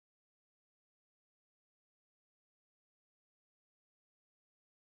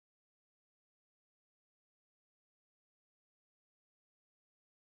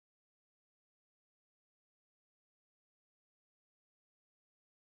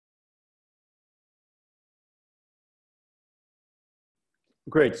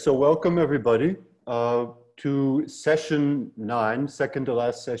Great. So welcome everybody to session 9, second to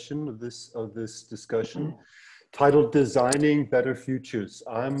last session of this discussion, titled "Designing Better Futures."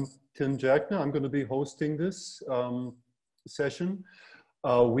 I'm Tim Jackner. I'm going to be hosting this session.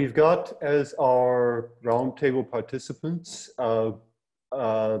 We've got as our roundtable participants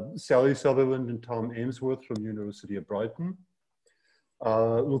Sally Sutherland and Tom Amesworth from University of Brighton,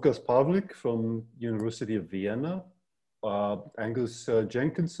 Lukas Pavlik from University of Vienna, Angus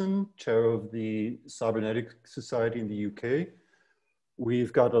Jenkinson, chair of the Cybernetic Society in the UK.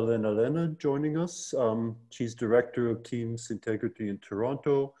 We've got Elena joining us. She's director of Teams Integrity in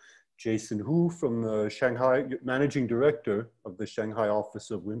Toronto. Jason Hu from the Shanghai, managing director of the Shanghai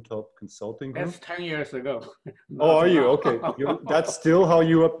office of Wintop Consulting Group. That's 10 years ago. Oh, are you? Okay. That's still how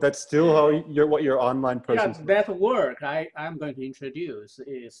what your online presence is. Yeah, that work I'm going to introduce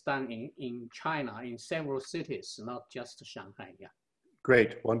is done in China, in several cities, not just Shanghai. Yeah.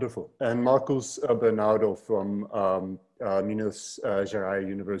 Great, wonderful. And Marcos Bernardo from Minas Gerais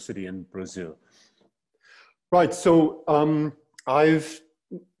University in Brazil. Right, so I've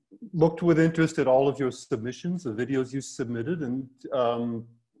looked with interest at all of your submissions, the videos you submitted, and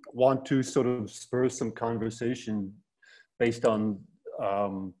want to sort of spur some conversation based on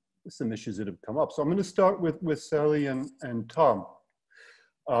some issues that have come up. So I'm going to start with Sally and Tom.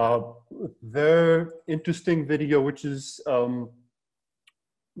 Their interesting video, which is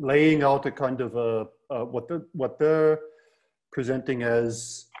laying out a kind of what they're presenting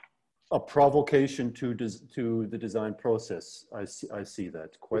as a provocation to the design process. I see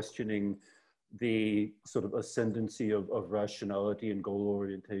that, questioning the sort of ascendancy of rationality and goal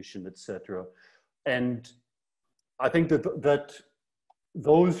orientation, etc. And I think that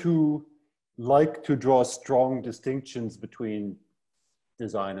those who like to draw strong distinctions between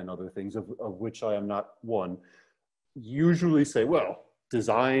design and other things, of which I am not one, usually say, well,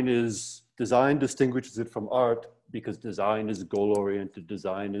 design distinguishes it from art because design is goal-oriented,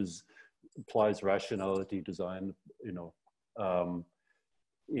 design implies rationality, design,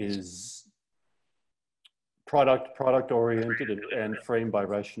 is product-oriented and framed by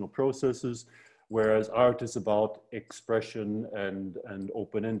rational processes, whereas art is about expression and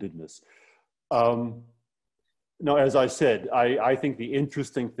open-endedness. Now, as I said, I think the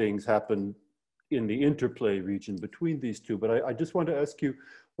interesting things happen in the interplay region between these two, but I just want to ask you,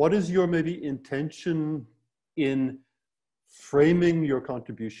 what is your maybe intention in framing your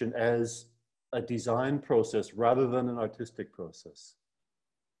contribution as a design process rather than an artistic process?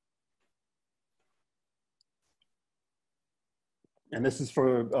 And this is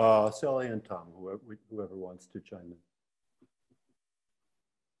for Sally and Tom, whoever wants to chime in.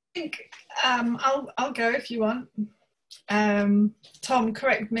 I think I'll go if you want. Tom,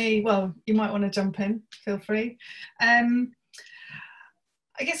 correct me. Well, you might want to jump in. Feel free.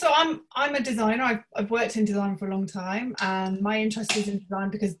 I guess so. I'm a designer. I've worked in design for a long time, and my interest is in design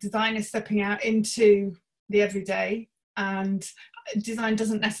because design is stepping out into the everyday, and design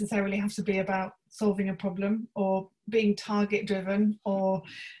doesn't necessarily have to be about solving a problem or being target driven, or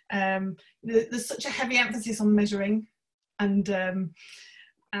there's such a heavy emphasis on measuring, and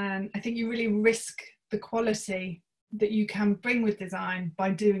I think you really risk the quality that you can bring with design by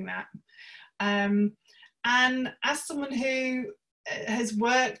doing that. And as someone who has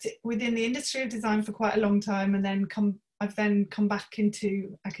worked within the industry of design for quite a long time, and then I've come back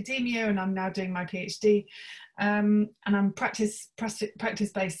into academia, and I'm now doing my PhD, and I'm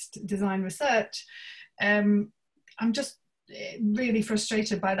practice-based design research. I'm just really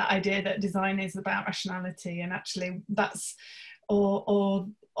frustrated by that idea that design is about rationality, and actually that's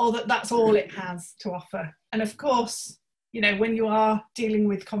that's all it has to offer. And of course, when you are dealing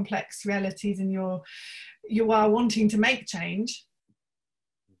with complex realities and you are wanting to make change,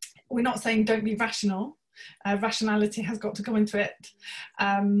 we're not saying don't be rational. Rationality has got to come into it.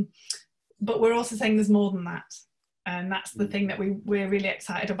 But we're also saying there's more than that. And that's the thing that we're really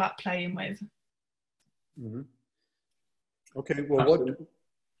excited about playing with. Mm-hmm. Okay, well,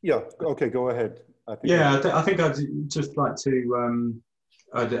 okay, go ahead. I think I'd just like to,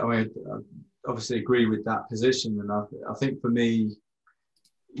 I obviously agree with that position. And I think for me,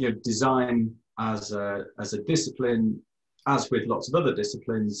 design as a discipline, as with lots of other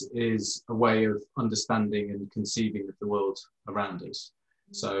disciplines, is a way of understanding and conceiving of the world around us.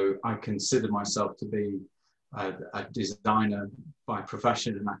 So I consider myself to be a designer by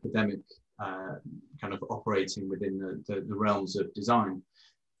profession and academic, kind of operating within the realms of design.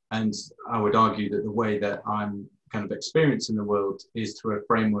 And I would argue that the way that I'm kind of experiencing the world is through a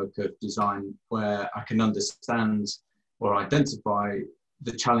framework of design where I can understand or identify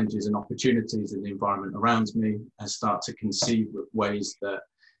the challenges and opportunities in the environment around me and start to conceive of ways that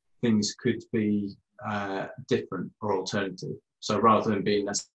things could be different or alternative. So rather than being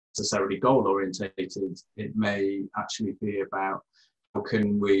necessarily goal orientated, it may actually be about how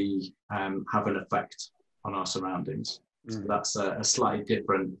can we have an effect on our surroundings. So that's a slightly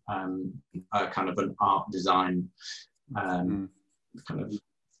different kind of an art design kind of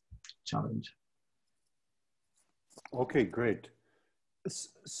challenge. Okay, great.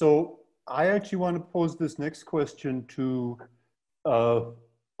 So I actually want to pose this next question to a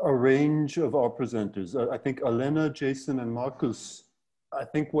range of our presenters. I think Elena, Jason, and Marcus, I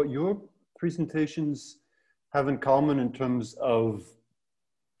think what your presentations have in common in terms of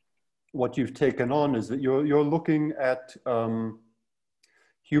what you've taken on is that you're looking at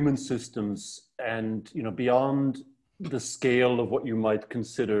human systems and, you know, beyond the scale of what you might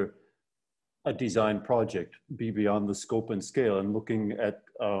consider a design project, be beyond the scope and scale, and looking at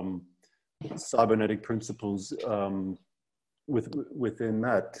cybernetic principles within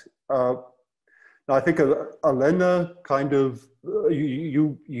that. Now, I think Elena kind of,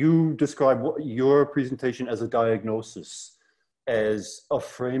 you describe your presentation as a diagnosis, as a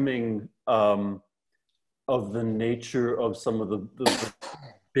framing of the nature of some of the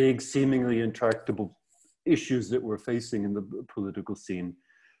big, seemingly intractable issues that we're facing in the political scene.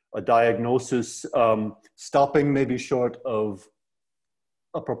 A diagnosis, stopping maybe short of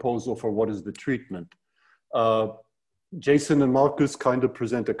a proposal for what is the treatment. Jason and Marcus kind of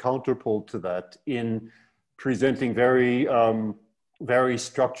present a counterpole to that in presenting very, very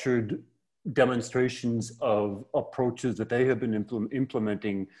structured demonstrations of approaches that they have been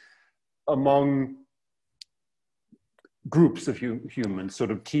implementing among groups of humans,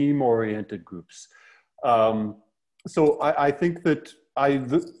 sort of team-oriented groups. So I think that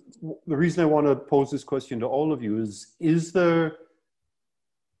the reason I want to pose this question to all of you is there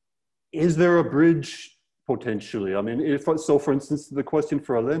a bridge potentially? I mean, so for instance, the question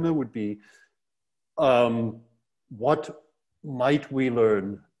for Elena would be, what might we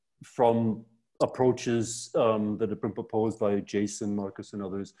learn from approaches that have been proposed by Jason, Marcus, and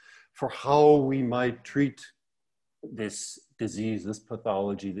others for how we might treat this disease, this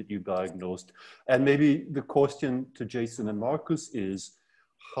pathology that you diagnosed? And maybe the question to Jason and Marcus is,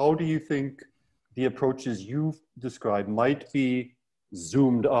 how do you think the approaches you've described might be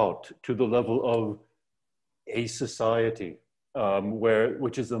zoomed out to the level of a society,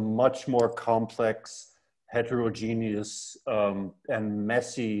 which is a much more complex, heterogeneous, and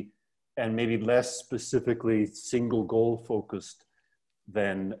messy, and maybe less specifically single goal focused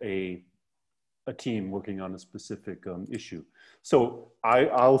than a team working on a specific issue. So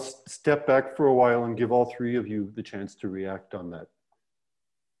I'll step back for a while and give all three of you the chance to react on that.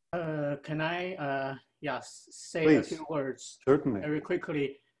 Can I say Please. a few words? Certainly. Very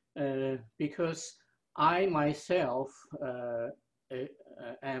quickly, because I myself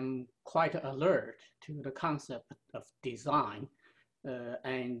am quite alert to the concept of design.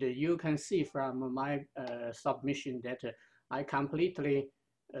 And you can see from my submission that I completely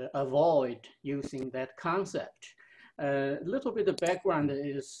avoid using that concept. A little bit of background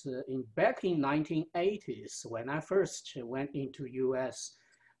is back in 1980s, when I first went into US,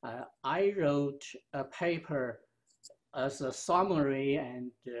 I wrote a paper as a summary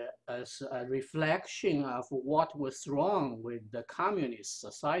and as a reflection of what was wrong with the communist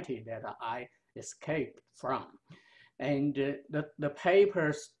society that I escaped from. And the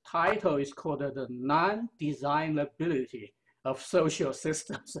paper's title is called The Non-Designability of Social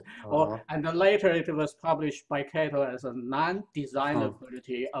Systems. And then later it was published by Cato as a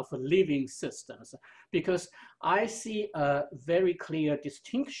Non-Designability of Living Systems, because I see a very clear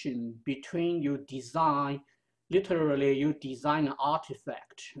distinction between you design, literally you design an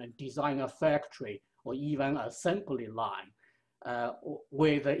artifact, design a factory, or even an assembly line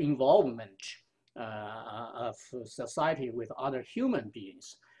with the involvement of society with other human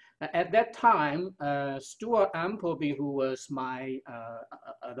beings. At that time, Stuart Appleby, who was my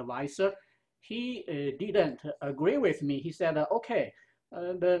advisor, he didn't agree with me. He said, okay,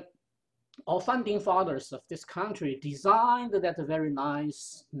 our founding fathers of this country designed that very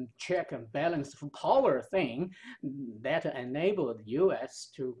nice check and balance power thing that enabled the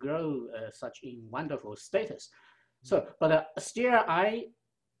US to grow such a wonderful status. So, but still, I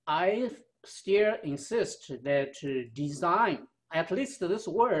still insist that design, at least this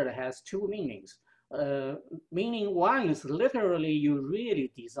word has two meanings. Meaning one is literally you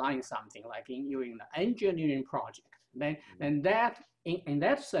really design something, like in an engineering project. Then, and that, in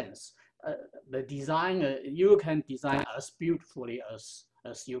that sense, the design, you can design as beautifully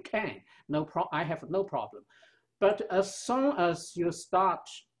as you can. I have no problem. But as soon as you start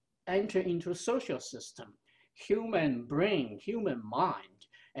enter into social system, human brain, human mind,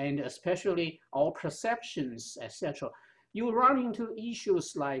 and especially our perceptions, etc., you run into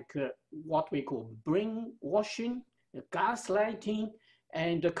issues like what we call brainwashing, gaslighting,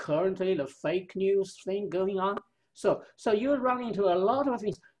 and currently the fake news thing going on. So you run into a lot of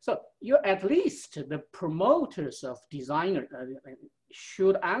things. So you at least the promoters of designer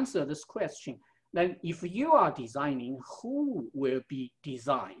should answer this question. Then if you are designing, who will be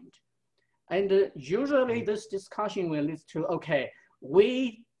designed? And usually this discussion will lead to, okay,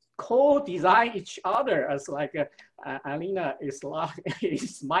 we co-design each other, as like Alina is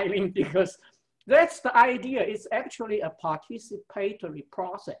smiling, because that's the idea. It's actually a participatory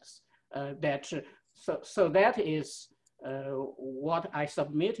process so that is what I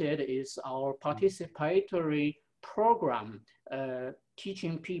submitted is our participatory program,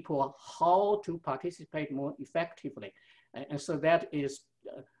 teaching people how to participate more effectively. And so that is,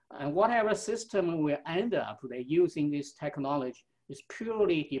 and whatever system we end up using this technology is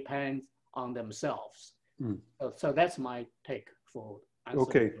purely depends on themselves. So that's my take for answering.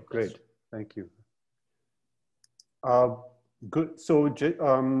 Okay, great. Thank you. Good. So,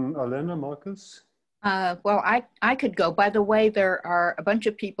 Elena, Marcus? Well, I could go. By the way, there are a bunch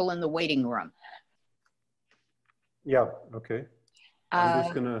of people in the waiting room. Yeah, okay. I'm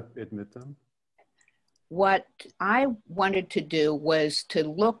just going to admit them. What I wanted to do was to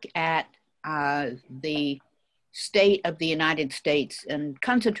look at the state of the United States and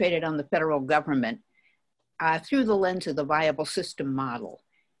concentrated on the federal government through the lens of the viable system model.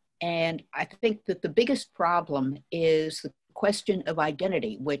 And I think that the biggest problem is the question of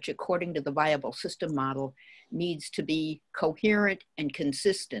identity, which according to the viable system model needs to be coherent and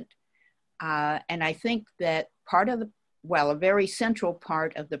consistent. And I think that part of a very central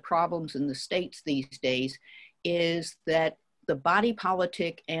part of the problems in the states these days is that the body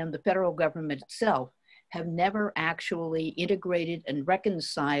politic and the federal government itself have never actually integrated and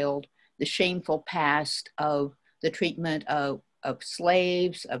reconciled the shameful past of the treatment of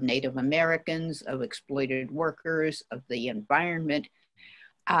slaves, of Native Americans, of exploited workers, of the environment.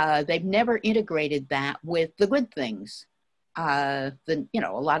 They've never integrated that with the good things. A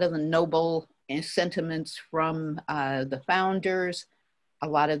lot of the noble sentiments from the founders, a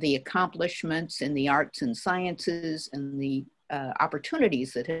lot of the accomplishments in the arts and sciences, and the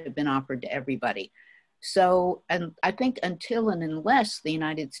opportunities that have been offered to everybody. So, and I think until and unless the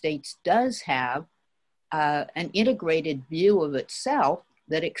United States does have an integrated view of itself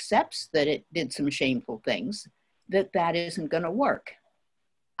that accepts that it did some shameful things, that isn't going to work.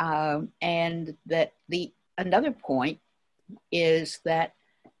 And that another point is that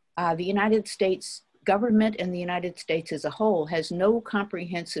the United States government and the United States as a whole has no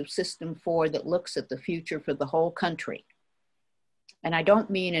comprehensive system that looks at the future for the whole country. And I don't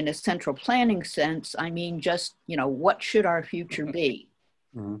mean in a central planning sense, I mean just, what should our future be?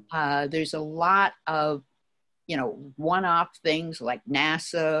 Mm-hmm. There's a lot of, one-off things like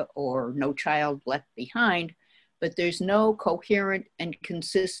NASA or No Child Left Behind, but there's no coherent and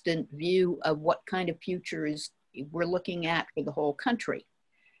consistent view of what kind of future we're looking at for the whole country.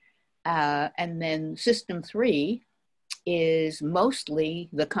 And then System 3 is mostly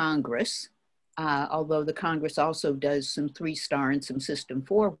the Congress, although the Congress also does some 3-star and some System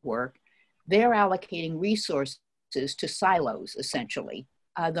 4 work. They're allocating resources to silos, essentially,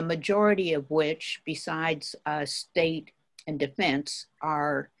 the majority of which, besides state and defense,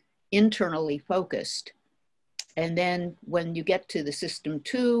 are internally focused. And then when you get to the System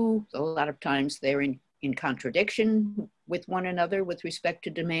 2, a lot of times they're in contradiction with one another with respect to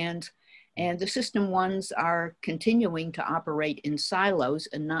demands. And the System 1s are continuing to operate in silos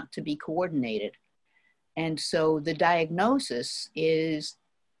and not to be coordinated. And so the diagnosis is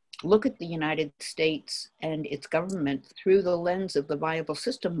look at the United States and its government through the lens of the viable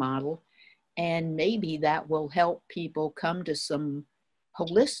system model, and maybe that will help people come to some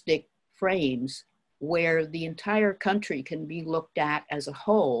holistic frames where the entire country can be looked at as a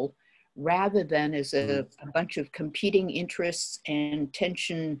whole rather than as a bunch of competing interests and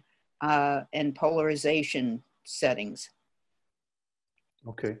tension and polarization settings.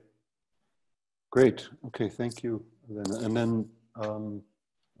 Okay, great. Okay, thank you, Elena. And then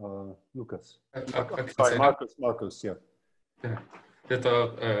Lucas. Sorry, Marcus, yeah. Yeah,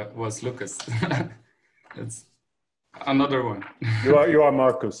 that was Lucas. It's another one. You are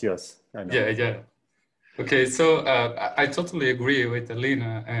Marcus, yes. I know. Yeah. Okay, so I totally agree with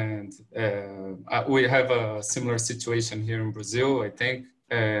Alina, and we have a similar situation here in Brazil, I think,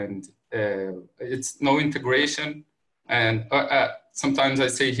 and it's no integration And sometimes I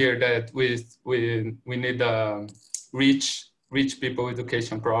say here that we need a reach people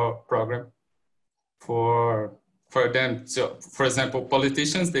education program for them. So, for example,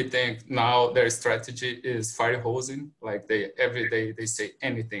 politicians, they think now their strategy is fire hosing, like every day they say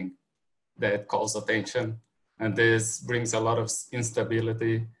anything that calls attention, and this brings a lot of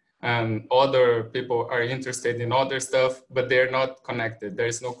instability. And other people are interested in other stuff, but they're not connected. There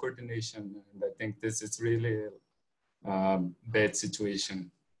is no coordination, and I think this is really a bad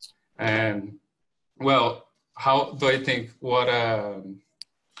situation. And well, how do I think what I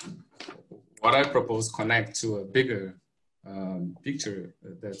propose connect to a bigger picture?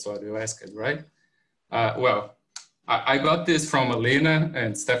 That's what you asked, right? Well, I got this from Alina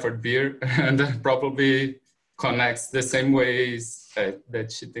and Stafford Beer, and probably connects the same ways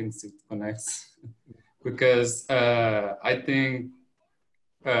that she thinks it connects. Because I think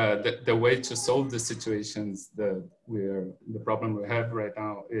the way to solve the situations the problem we have right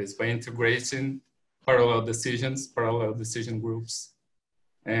now is by integrating parallel decision groups.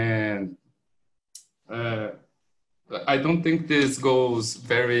 And I don't think this goes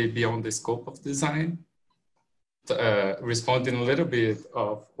very beyond the scope of design. Responding a little bit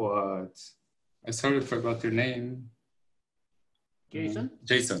of what, I sorry I forgot your name. Jason,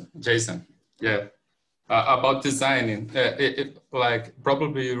 yeah. About designing, like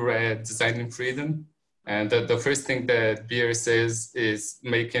probably you read Designing Freedom, and the first thing that Beer says is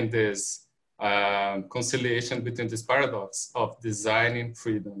making this conciliation between this paradox of designing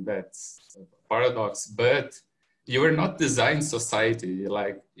freedom. That's a paradox, but you are not designing society,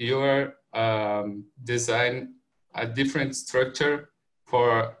 like you are designing a different structure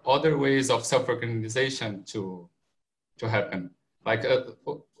for other ways of self-organization to happen. Like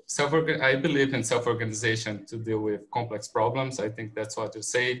I believe in self-organization to deal with complex problems. I think that's what you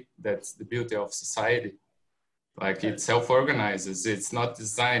say. That's the beauty of society. Like it self-organizes. It's not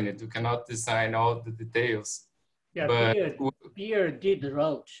designed. You cannot design all the details. Yeah, but Beer did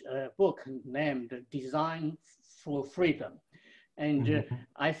wrote a book named Design for Freedom. And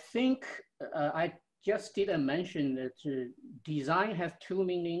I think I just didn't mention that design has two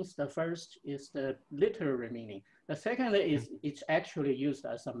meanings. The first is the literary meaning. The second is it's actually used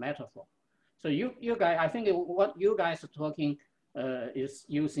as a metaphor. So you guys, I think what you guys are talking is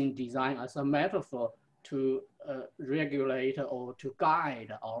using design as a metaphor to regulate or to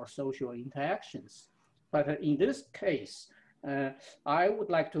guide our social interactions. But in this case, I would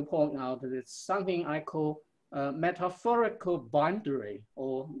like to point out that it's something I call metaphorical boundary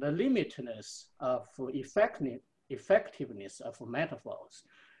or the limitedness of effectiveness of metaphors.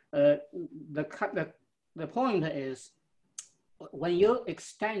 The point is, when you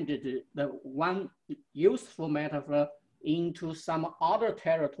extended the one useful metaphor into some other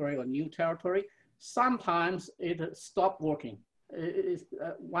territory or new territory, sometimes it stopped working.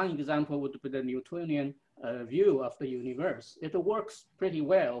 One example would be the Newtonian view of the universe. It works pretty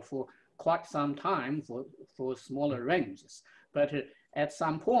well for quite some time for smaller ranges, but at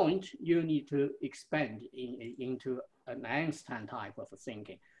some point you need to expand into an Einstein type of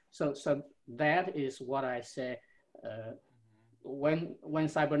thinking. So that is what I say when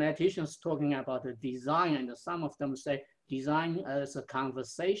cyberneticians talking about the design, and some of them say design as a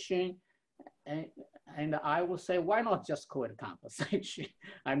conversation, and I would say, why not just call it conversation?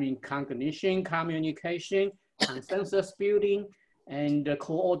 I mean, cognition, communication, consensus building, and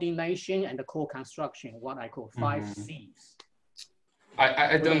coordination and the co-construction, what I call 5 C's.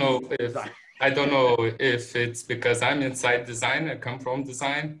 I don't know if it's because I'm inside design, I come from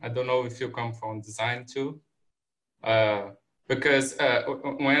design. I don't know if you come from design too. Because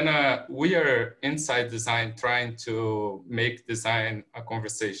when we are inside design trying to make design a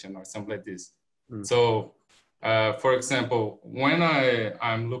conversation or something like this. So for example, when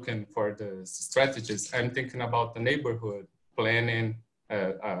I'm looking for the strategies, I'm thinking about the neighborhood planning,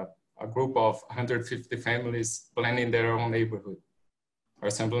 a group of 150 families planning their own neighborhood or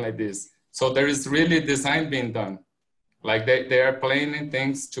something like this. So there is really design being done. Like they are planning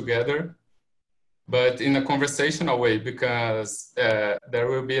things together, but in a conversational way, because there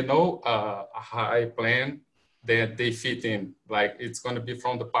will be no high plan that they fit in. Like it's going to be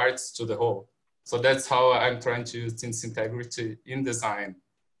from the parts to the whole. So that's how I'm trying to use this integrity in design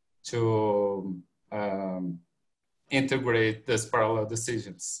to integrate these parallel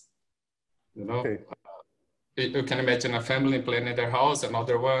decisions. You know, you can imagine a family planning their house,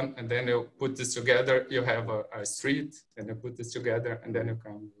 another one, and then you put this together, you have a street, and you put this together, and then you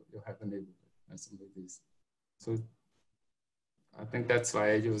have a neighborhood. Something like this. So I think that's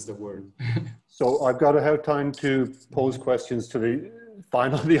why I use the word. So I've got to have time to pose questions to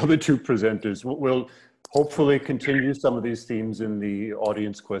the other two presenters. hopefully continue some of these themes in the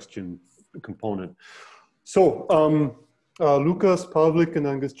audience question component. So Lucas Pavlik and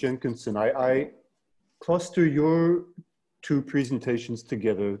Angus Jenkinson, I cluster your two presentations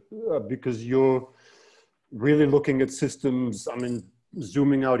together because you're really looking at systems, I mean,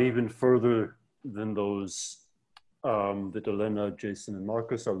 zooming out even further than those that Elena, Jason, and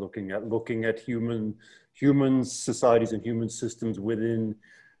Marcus are looking at human societies and human systems within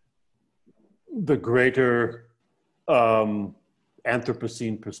the greater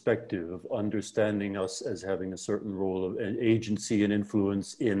Anthropocene perspective of understanding us as having a certain role of an agency and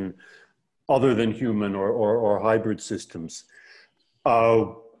influence in other than human or hybrid systems.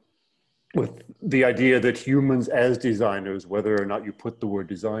 With the idea that humans as designers, whether or not you put the word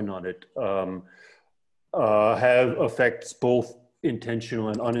design on it, have effects both intentional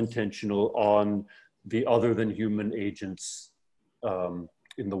and unintentional on the other than human agents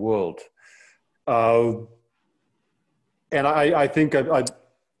in the world. And I think I'd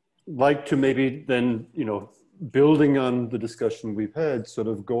like to maybe then, you know, building on the discussion we've had, sort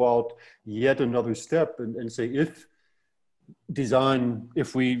of go out yet another step and say, if design,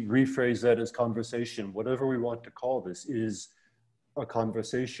 if we rephrase that as conversation, whatever we want to call this, is a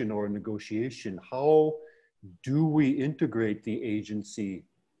conversation or a negotiation, how do we integrate the agency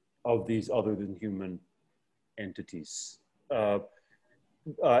of these other than human entities?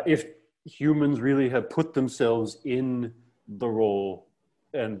 If humans really have put themselves in the role,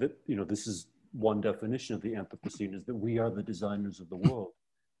 and that, you know, this is one definition of the Anthropocene, is that we are the designers of the world.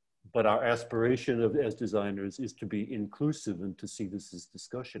 But our aspiration as designers is to be inclusive and to see this as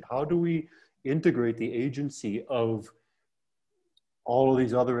discussion. How do we integrate the agency of all of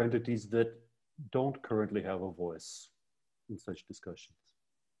these other entities that don't currently have a voice in such discussions?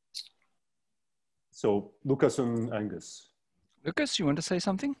 So Lucas and Angus. Lucas, you want to say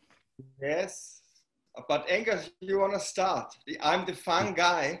something? Yes, but Angus, you want to start? I'm the fun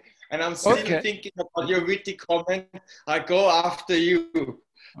guy, and I'm still thinking about your witty comment. I go after you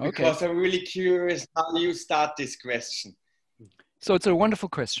because I'm really curious how you start this question. So it's a wonderful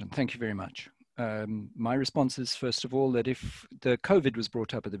question. Thank you very much. My response is, first of all, that if the COVID was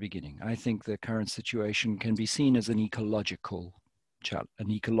brought up at the beginning, I think the current situation can be seen as an ecological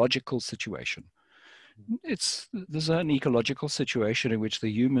situation. There's an ecological situation in which the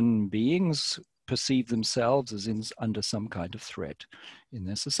human beings perceive themselves as under some kind of threat in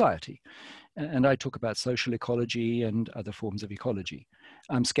their society. And I talk about social ecology and other forms of ecology.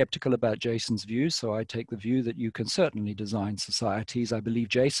 I'm skeptical about Jason's view, so I take the view that you can certainly design societies. I believe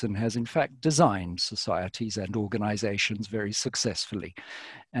Jason has in fact designed societies and organizations very successfully.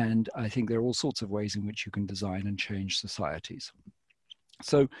 And I think there are all sorts of ways in which you can design and change societies.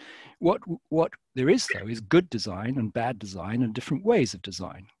 So what there is, though, is good design and bad design and different ways of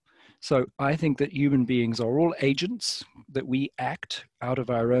design. So I think that human beings are all agents, that we act out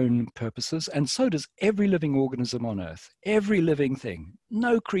of our own purposes, and so does every living organism on Earth, every living thing.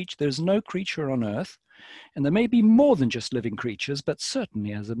 There's no creature on Earth, and there may be more than just living creatures, but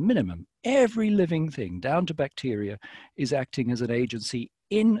certainly as a minimum, every living thing, down to bacteria, is acting as an agency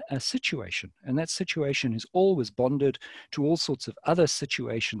in a situation, and that situation is always bonded to all sorts of other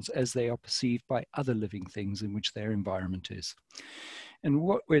situations as they are perceived by other living things in which their environment is. And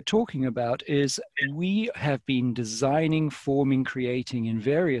what we're talking about is we have been designing, forming, creating in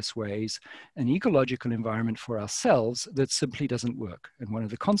various ways an ecological environment for ourselves that simply doesn't work. And one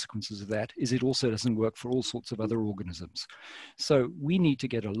of the consequences of that is it also doesn't work for all sorts of other organisms. So we need to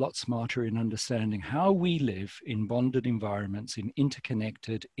get a lot smarter in understanding how we live in bonded environments, in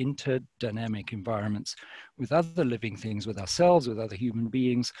interconnected, interdynamic environments with other living things, with ourselves, with other human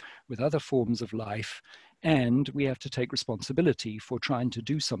beings, with other forms of life. And we have to take responsibility for trying to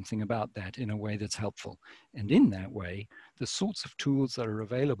do something about that in a way that's helpful. And in that way, the sorts of tools that are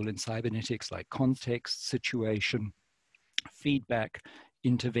available in cybernetics, like context, situation, feedback,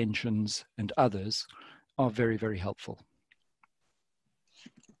 interventions, and others, are very, very helpful.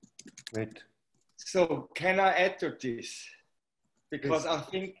 Great. So can I add to this? Because I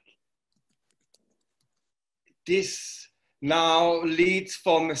think this now leads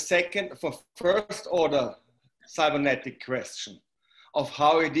from first order cybernetic question of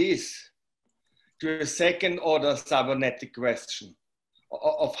how it is to a second order cybernetic question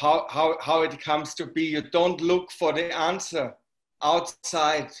of how it comes to be. You don't look for the answer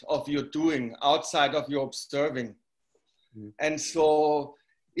outside of your doing, outside of your observing. And so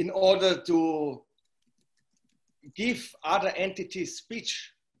in order to give other entities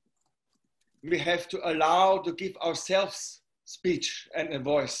speech, we have to allow to give ourselves speech and a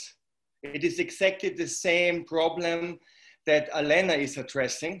voice. It is exactly the same problem that Elena is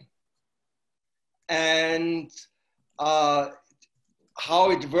addressing. and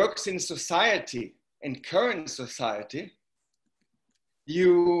how it works in society, in current society,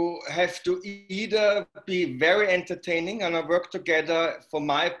 you have to either be very entertaining and work together for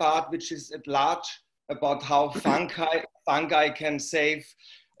my part, which is at large about how fungi can save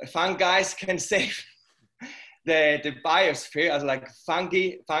the biosphere, as like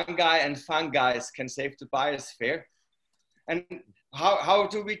fungi and fungi can save the biosphere. And how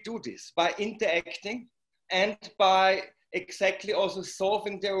do we do this? By interacting and by exactly also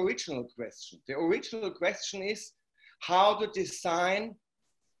solving the original question. The original question is how to design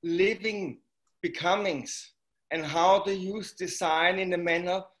living becomings and how to use design in a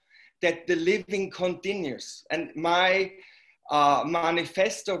manner that the living continues. And my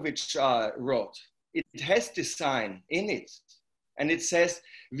manifesto, which I wrote, it has design in it. And it says,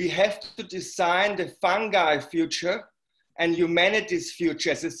 we have to design the fungi future and humanity's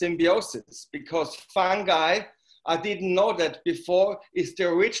future as a symbiosis, because fungi, I didn't know that before, is the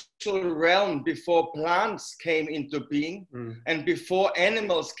original realm before plants came into being and before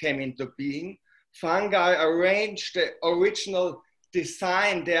animals came into being. Fungi arrange the original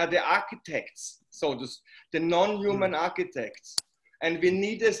design. They are the architects, so the non-human architects. And we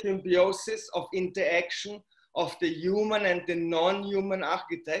need a symbiosis of interaction of the human and the non-human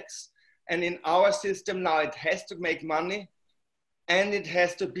architects. And in our system now, it has to make money and it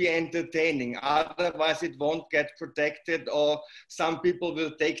has to be entertaining. Otherwise, it won't get protected, or some people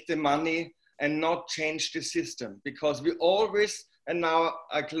will take the money and not change the system. Because we always, and now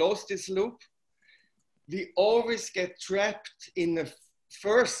I close this loop, we always get trapped in a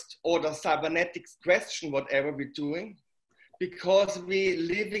first order cybernetics question, whatever we're doing, because we're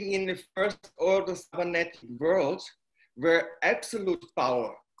living in a first order cybernetic world where absolute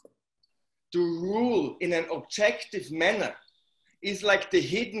power to rule in an objective manner is like the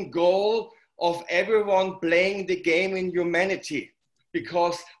hidden goal of everyone playing the game in humanity.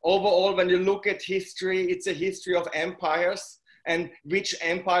 Because overall, when you look at history, it's a history of empires and which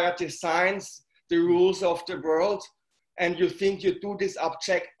empire designs the rules of the world. And you think you do this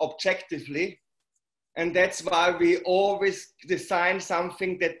objectively. And that's why we always design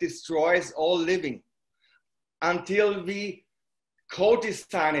something that destroys all living until we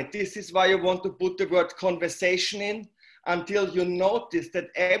co-design it. This is why you want to put the word conversation in, until you notice that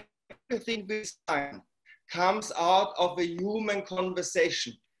everything we design comes out of a human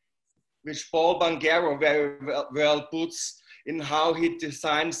conversation, which Paul Bangero very well puts in how he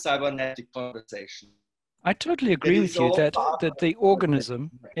designs cybernetic conversation. I totally agree with you that the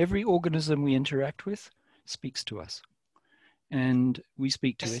organism, every organism we interact with speaks to us, and we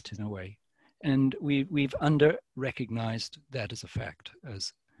speak to it in a way. And we've under-recognized that as a fact.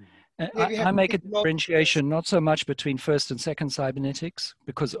 I make a differentiation not so much between first and second cybernetics,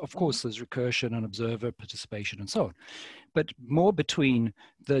 because of course there's recursion and observer participation and so on, but more between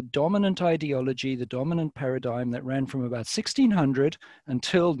the dominant ideology, the dominant paradigm that ran from about 1600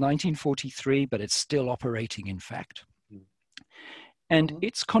 until 1943, but it's still operating in fact. And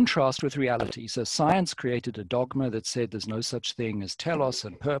its contrast with reality. So science created a dogma that said there's no such thing as telos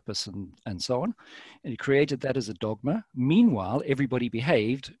and purpose and so on. And it created that as a dogma. Meanwhile, everybody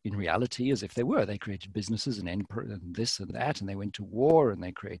behaved in reality as if they were. They created businesses and this and that, and they went to war and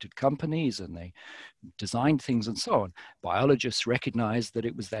they created companies and they designed things and so on. Biologists recognized that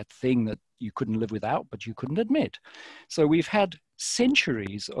it was that thing that you couldn't live without, but you couldn't admit. So we've had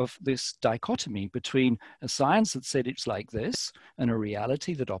centuries of this dichotomy between a science that said it's like this and a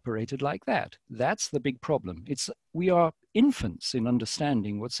reality that operated like that. That's the big problem. We are infants in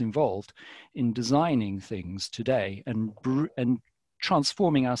understanding what's involved in designing things today and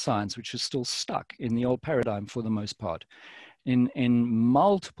transforming our science, which is still stuck in the old paradigm for the most part, in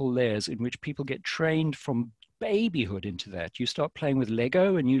multiple layers in which people get trained from babyhood into that. You start playing with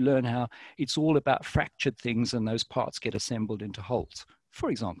Lego and you learn how it's all about fractured things and those parts get assembled into wholes, for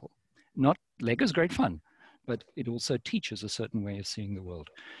example. Lego's great fun, but it also teaches a certain way of seeing the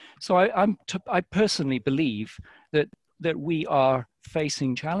world. So I personally believe that we are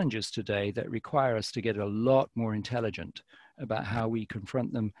facing challenges today that require us to get a lot more intelligent about how we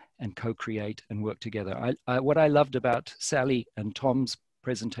confront them and co-create and work together. What I loved about Sally and Tom's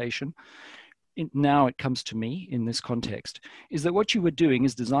presentation, now it comes to me in this context, is that what you were doing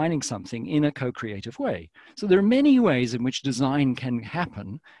is designing something in a co-creative way. So there are many ways in which design can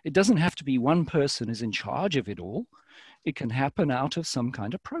happen. It doesn't have to be one person is in charge of it all. It can happen out of some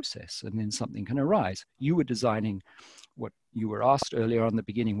kind of process, and then something can arise. You were designing what you were asked earlier on the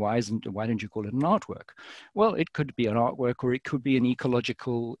beginning, why don't you call it an artwork? Well, it could be an artwork, or it could be an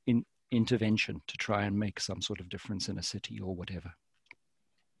ecological intervention to try and make some sort of difference in a city or whatever.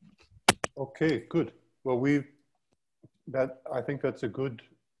 Okay, good. Well, I think that's a good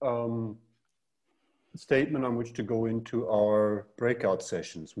statement on which to go into our breakout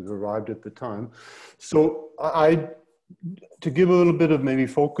sessions. We've arrived at the time. So to give a little bit of maybe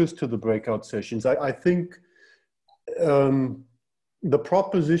focus to the breakout sessions, I think the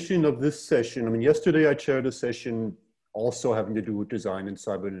proposition of this session, I mean, yesterday I chaired a session also having to do with design and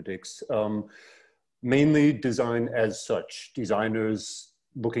cybernetics, mainly design as such, designers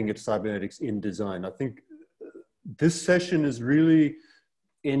looking at cybernetics in design. I think this session is really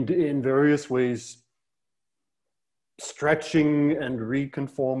in various ways stretching and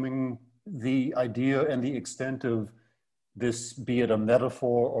reconforming the idea and the extent of this, be it a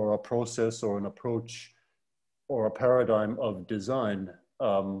metaphor or a process or an approach or a paradigm of design,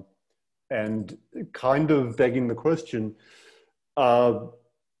 and kind of begging the question,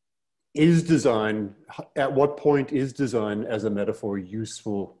 is design, at what point is design as a metaphor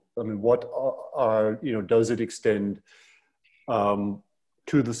useful? I mean, what does it extend to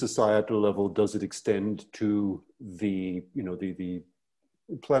the societal level? Does it extend to the, the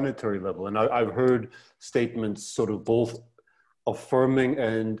planetary level? And I've heard statements sort of both affirming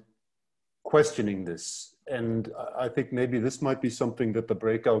and questioning this. And I think maybe this might be something that the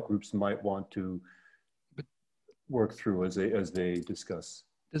breakout groups might want to work through as they discuss.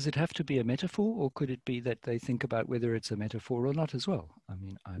 Does it have to be a metaphor, or could it be that they think about whether it's a metaphor or not as well? I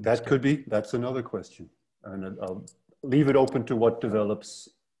mean, that could be, that's another question. And I'll leave it open to what develops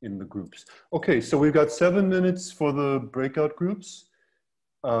in the groups. Okay, so we've got 7 minutes for the breakout groups.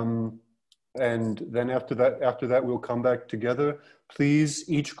 And then after that, we'll come back together. Please,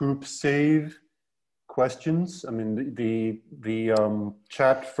 each group save questions. I mean, the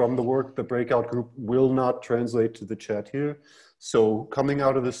chat from the breakout group will not translate to the chat here. So coming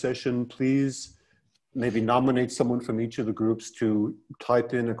out of the session, please maybe nominate someone from each of the groups to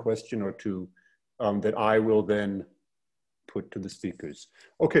type in a question or two that I will then put to the speakers.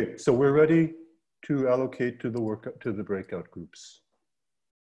 Okay, so we're ready to allocate to the breakout groups.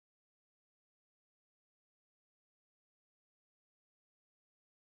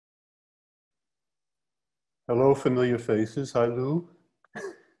 Hello, familiar faces. Hi, Lou.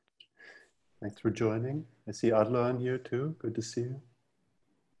 Thanks for joining. I see Adlan here too. Good to see you.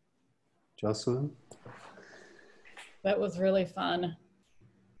 Jocelyn. That was really fun.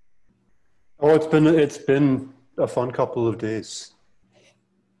 Oh, it's been a fun couple of days.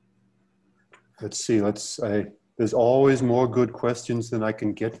 Let's see. There's always more good questions than I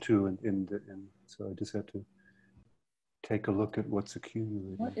can get to, so I just had to take a look at what's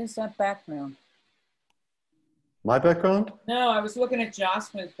accumulated. What is that background? My background? No, I was looking at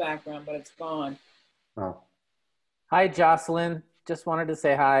Jocelyn's background, but it's gone. Oh. Hi, Jocelyn. Just wanted to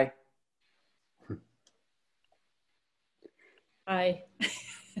say hi. Hi.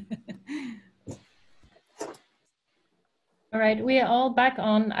 All right, we are all back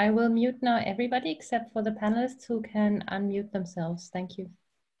on. I will mute now everybody except for the panelists who can unmute themselves. Thank you.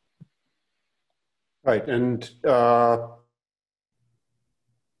 Right, and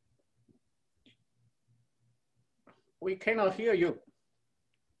we cannot hear you.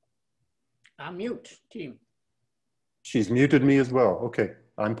 Unmute, team. She's muted me as well. Okay,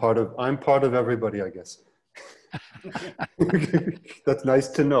 I'm part of everybody, I guess. That's nice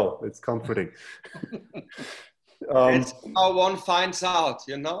to know. It's comforting. It's how one finds out,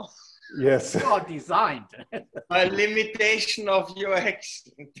 you know? Yes. You are designed. A limitation of your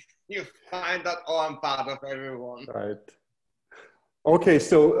action. You find that, oh, I'm part of everyone. Right. Okay,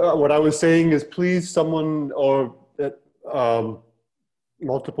 so what I was saying is please someone or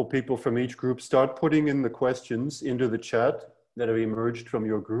multiple people from each group start putting in the questions into the chat that have emerged from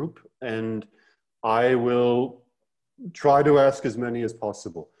your group, and I will try to ask as many as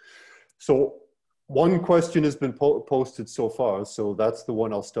possible. So one question has been posted so far, so that's the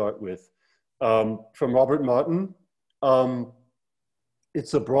one I'll start with. From Robert Martin.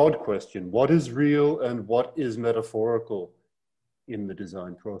 It's a broad question. What is real and what is metaphorical in the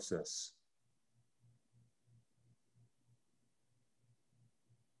design process?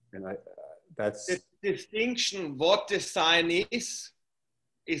 And that's... The distinction, what design is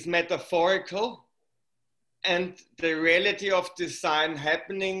metaphorical, and the reality of design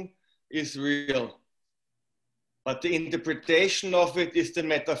happening is real. But the interpretation of it is the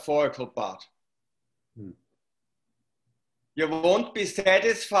metaphorical part. You won't be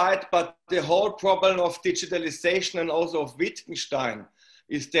satisfied, but the whole problem of digitalization and also of Wittgenstein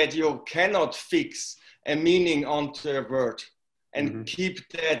is that you cannot fix a meaning onto a word and keep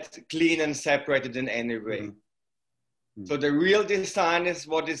that clean and separated in any way. So the real design is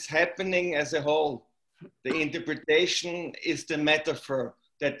what is happening as a whole. The interpretation is the metaphor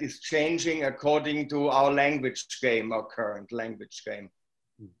that is changing according to our language game, our current language game.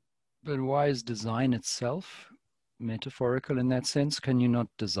 But why is design itself metaphorical in that sense? Can you not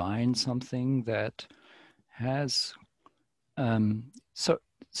design something that has, so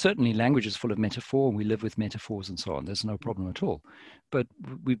certainly language is full of metaphor, and we live with metaphors and so on. There's no problem at all. But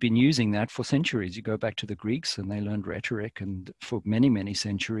we've been using that for centuries. You go back to the Greeks and they learned rhetoric, and for many, many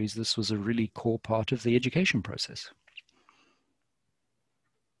centuries, this was a really core part of the education process.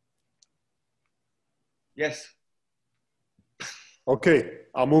 Yes. Okay,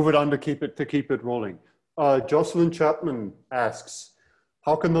 I'll move it on to keep it rolling. Jocelyn Chapman asks,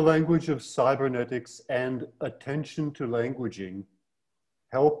 how can the language of cybernetics and attention to languaging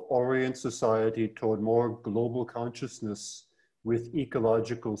help orient society toward more global consciousness with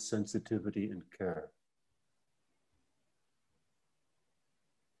ecological sensitivity and care?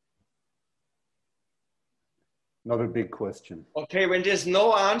 Another big question. Okay, when there's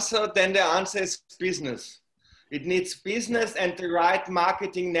no answer, then the answer is business. It needs business and the right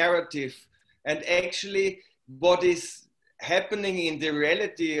marketing narrative. And actually, what is happening in the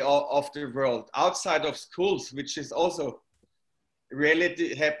reality of the world outside of schools, which is also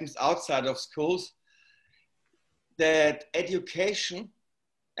reality happens outside of schools, that education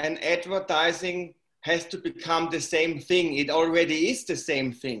and advertising has to become the same thing. It already is the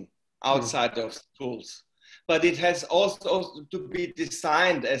same thing outside of schools, but it has also to be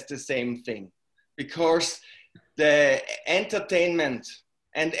designed as the same thing, because the entertainment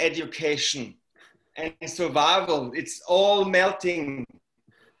and education and survival, it's all melting.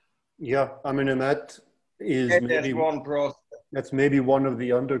 Yeah, I mean, and that is maybe one process. That's maybe one of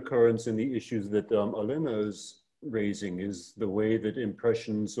the undercurrents in the issues that Elena is raising, is the way that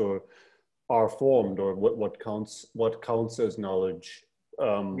impressions are formed, or what counts as knowledge.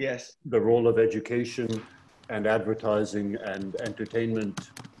 Yes. The role of education and advertising and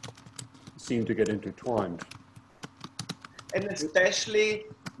entertainment seem to get intertwined. And especially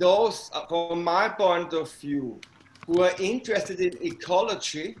those, from my point of view, who are interested in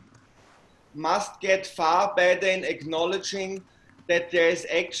ecology must get far better in acknowledging that there is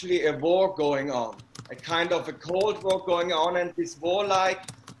actually a war going on, a kind of a cold war going on, and this war-like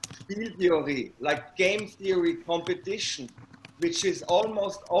field theory, like game theory competition, which is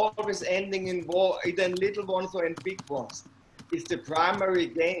almost always ending in war, either in little ones or in big ones, is the primary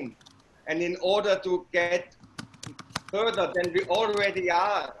game. And in order to get further than we already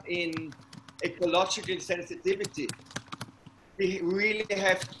are in ecological sensitivity, we really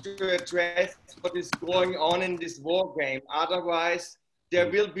have to address what is going on in this war game. Otherwise,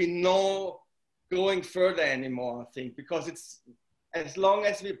 there will be no going further anymore, I think, because it's, as long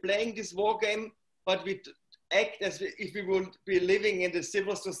as we're playing this war game, but we act as if we would be living in the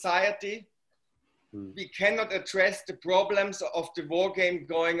civil society, we cannot address the problems of the war game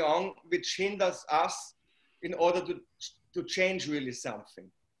going on, which hinders us in order to change really something,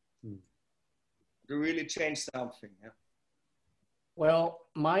 to really change something. Yeah. Well,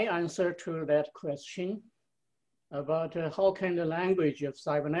 my answer to that question about how can the language of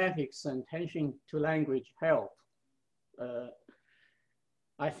cybernetics and attention to language help?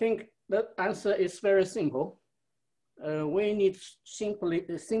 I think the answer is very simple. We need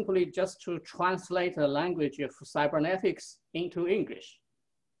simply just to translate the language of cybernetics into English.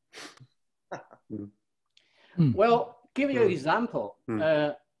 Well, give you an example.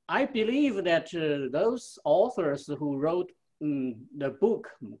 I believe that those authors who wrote the book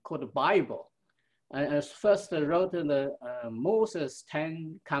called the Bible, first wrote the Moses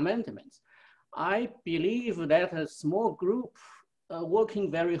 10 Commandments. I believe that a small group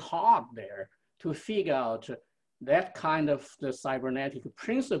working very hard there to figure out that kind of the cybernetic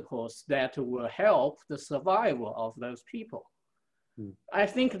principles that will help the survival of those people. I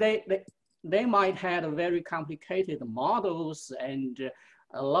think they might have very complicated models and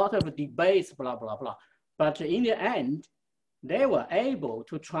a lot of debates, blah, blah, blah. But in the end, they were able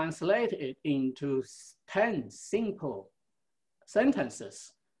to translate it into 10 simple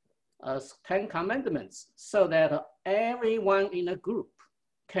sentences, 10 commandments, so that everyone in a group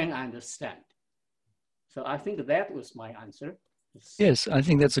can understand. So I think that was my answer. Yes, I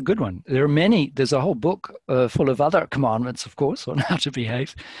think that's a good one. There are many, there's a whole book full of other commandments, of course, on how to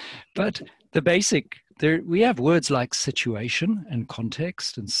behave. But the basic, we have words like situation and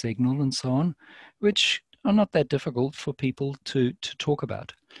context and signal and so on, which are not that difficult for people to talk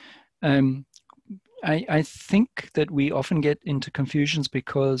about. I think that we often get into confusions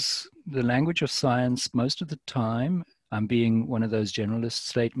because the language of science, most of the time, I'm being one of those generalist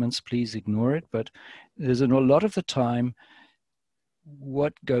statements, please ignore it, but there's a lot of the time,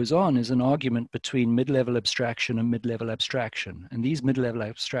 what goes on is an argument between mid-level abstraction and mid-level abstraction. And these mid-level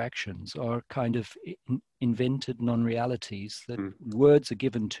abstractions are kind of invented non-realities that words are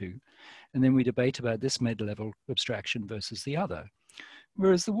given to. And then we debate about this mid-level abstraction versus the other.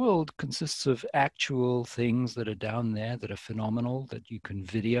 Whereas the world consists of actual things that are down there, that are phenomenal, that you can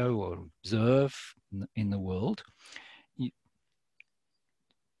video or observe in the world.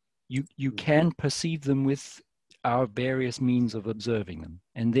 You can perceive them with our various means of observing them.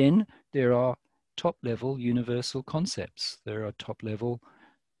 And then there are top-level universal concepts. There are top-level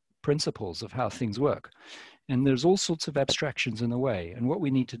principles of how things work. And there's all sorts of abstractions in the way. And what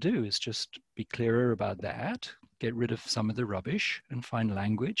we need to do is just be clearer about that, get rid of some of the rubbish, and find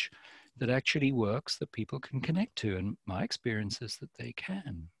language that actually works, that people can connect to. And my experience is that they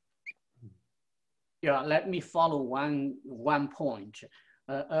can. Yeah, let me follow one point.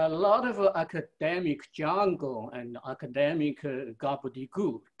 A lot of academic jargon and academic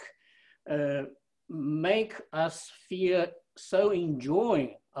gobbledygook make us feel so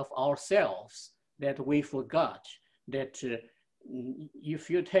enjoying of ourselves that we forgot that if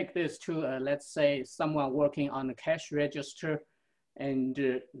you take this to, let's say, someone working on a cash register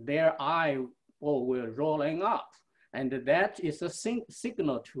and their eye will rolling up, and that is a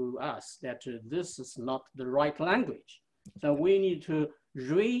signal to us that this is not the right language. So we need to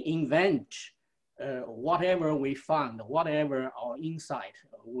reinvent whatever we found, whatever our insight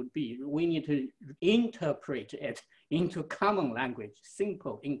would be. We need to interpret it into common language,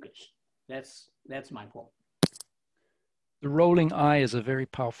 simple English. That's my point. The rolling eye is a very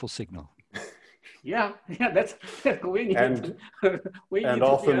powerful signal. Yeah, that's we need to be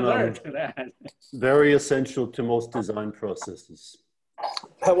alert to that. Very essential to most design processes.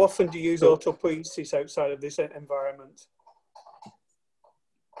 How often do you use autopoiesis outside of this environment?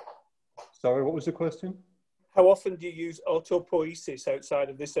 Sorry, what was the question? How often do you use autopoiesis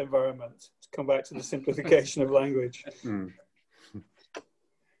outside of this environment? To come back to the simplification of language.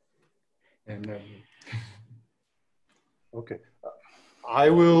 Okay. I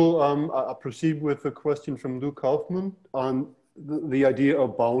will proceed with a question from Lou Kaufman on the idea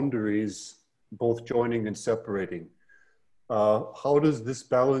of boundaries, both joining and separating. How does this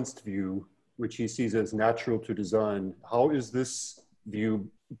balanced view, which he sees as natural to design, how is this view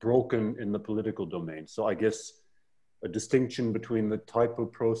broken in the political domain? So I guess a distinction between the type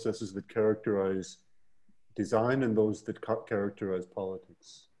of processes that characterize design and those that characterize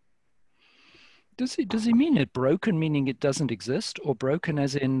politics. Does he mean it broken, meaning it doesn't exist, or broken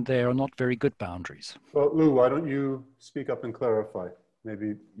as in there are not very good boundaries? Well, Lou, why don't you speak up and clarify?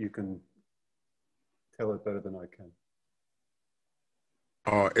 Maybe you can tell it better than I can.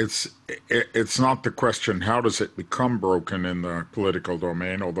 It's not the question, how does it become broken in the political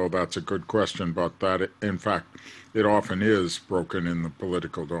domain, although that's a good question, but that, in fact, it often is broken in the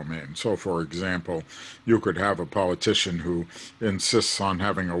political domain. So, for example, you could have a politician who insists on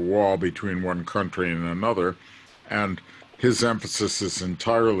having a wall between one country and another, and his emphasis is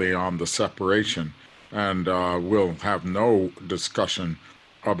entirely on the separation, and will have no discussion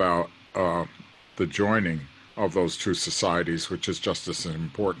about the joining of those two societies, which is just as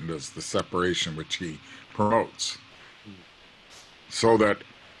important as the separation which he promotes. So that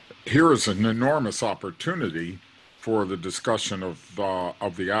here is an enormous opportunity for the discussion of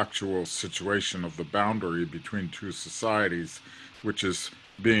the actual situation of the boundary between two societies, which is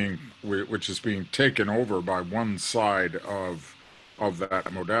being taken over by one side of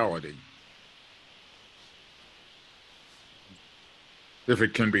that modality. If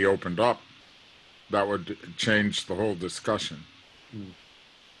it can be opened up, that would change the whole discussion.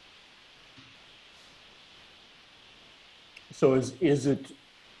 So is it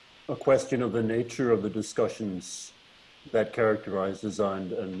a question of the nature of the discussions that characterize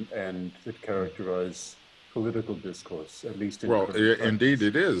design and that characterize political discourse, at least in indeed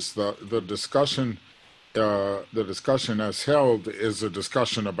it is. The discussion as held is a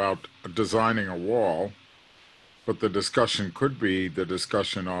discussion about designing a wall, but the discussion could be the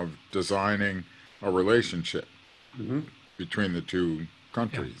discussion of designing a relationship between the two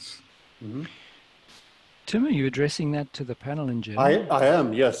countries. Tim, are you addressing that to the panel in general? I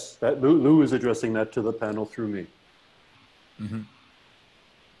am, yes. Lou is addressing that to the panel through me.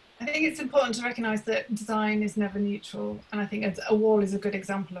 I think it's important to recognise that design is never neutral, and I think a wall is a good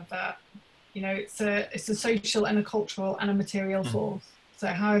example of that. You know, it's a social and a cultural and a material force. So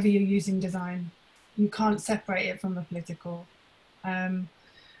however you're using design, you can't separate it from the political.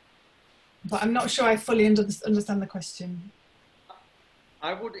 But I'm not sure I fully understand the question.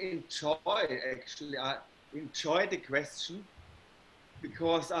 I would enjoy the question,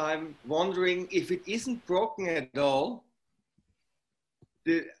 because I'm wondering if it isn't broken at all,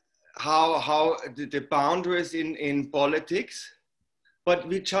 how the boundaries in politics, but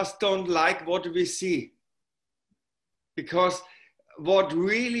we just don't like what we see. Because what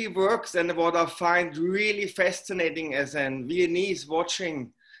really works and what I find really fascinating as an Viennese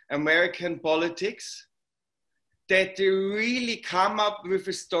watching American politics, that they really come up with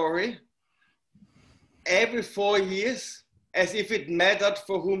a story every 4 years as if it mattered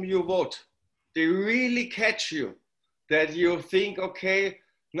for whom you vote. They really catch you, that you think, okay,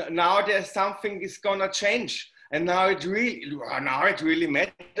 now there's something is gonna change. And now it really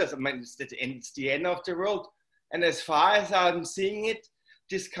matters. I mean, it's the end of the road. And as far as I'm seeing it,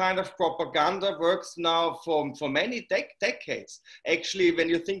 this kind of propaganda works now for many decades. Actually, when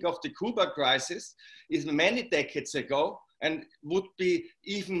you think of the Cuba crisis, is many decades ago, and would be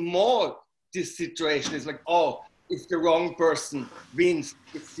even more this situation. Is like, oh, if the wrong person wins,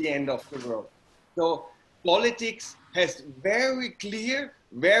 it's the end of the world. So politics has very clear,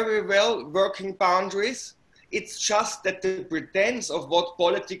 very well working boundaries. It's just that the pretense of what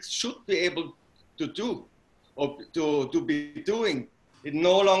politics should be able to do or to be doing, it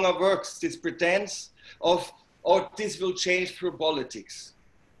no longer works. This pretense of, oh, this will change through politics.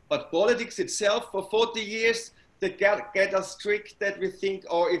 But politics itself, for 40 years, they get us strict that we think,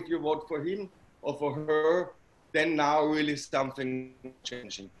 oh, if you vote for him or for her, then now really something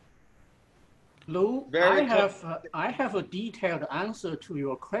changing. Lou, I have a detailed answer to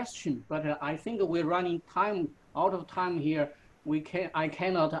your question, but I think we're running out of time here. I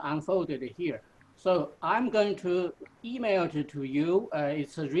cannot unfold it here. So I'm going to email it to you.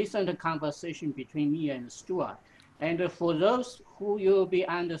 It's a recent conversation between me and Stuart. And for those who you'll be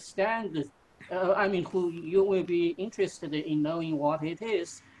who you will be interested in knowing what it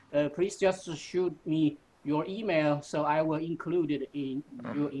is, please just shoot me your email, so I will include it in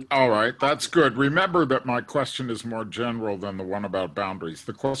your email. All right, that's good. Remember that my question is more general than the one about boundaries.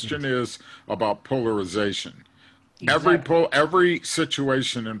 The question is about polarization. Exactly. Every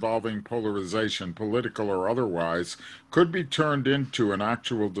situation involving polarization, political or otherwise, could be turned into an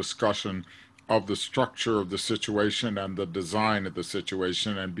actual discussion of the structure of the situation and the design of the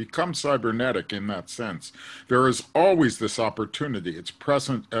situation and become cybernetic in that sense. There is always this opportunity. It's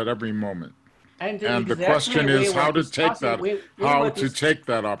present at every moment. And the question is how to take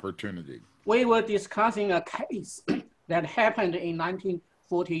that opportunity. We were discussing a case that happened in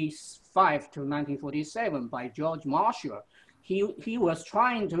 1945 to 1947 by George Marshall. He was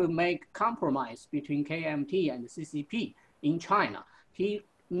trying to make compromise between KMT and CCP in China. He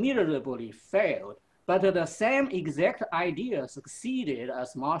miserably failed, but the same exact idea succeeded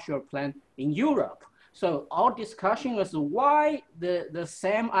as Marshall Plan in Europe. So our discussion is why the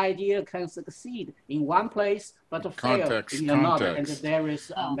same idea can succeed in one place but fail in another. And there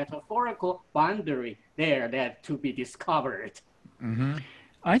is a metaphorical boundary there that to be discovered. Mm-hmm.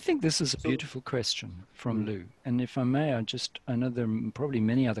 I think this is a beautiful question from Lou. And if I may, I know there are probably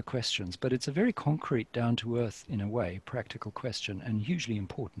many other questions, but it's a very concrete, down-to-earth, in a way, practical question and hugely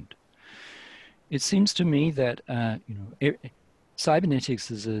important. It seems to me that,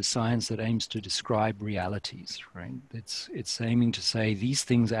 cybernetics is a science that aims to describe realities, right? It's aiming to say these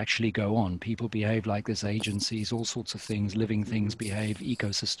things actually go on. People behave like this, agencies, all sorts of things, living things behave,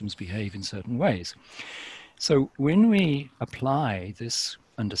 ecosystems behave in certain ways. So when we apply this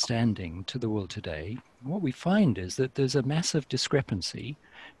understanding to the world today, what we find is that there's a massive discrepancy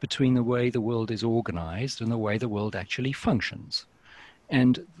between the way the world is organized and the way the world actually functions.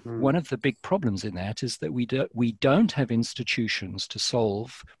 And one of the big problems in that is that we don't have institutions to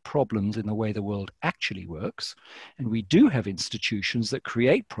solve problems in the way the world actually works. And we do have institutions that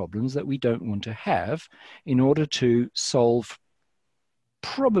create problems that we don't want to have in order to solve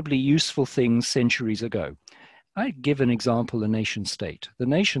probably useful things centuries ago. I give an example, a nation state. The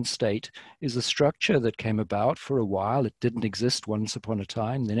nation state is a structure that came about for a while. It didn't exist once upon a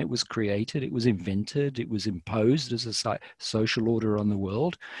time. Then it was created, it was invented, it was imposed as a social order on the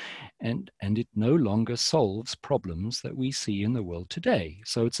world. And it no longer solves problems that we see in the world today.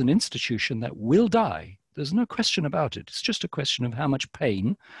 So it's an institution that will die. There's no question about it. It's just a question of how much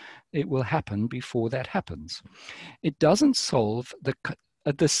pain it will happen before that happens. It doesn't solve the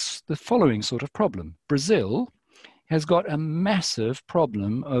following sort of problem. Brazil has got a massive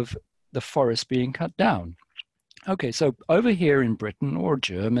problem of the forest being cut down. Okay, so over here in Britain or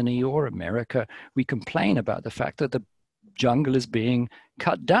Germany or America, we complain about the fact that the jungle is being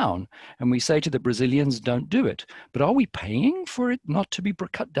cut down. And we say to the Brazilians, don't do it. But are we paying for it not to be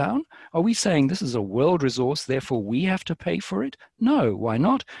cut down? Are we saying this is a world resource, therefore we have to pay for it? No, why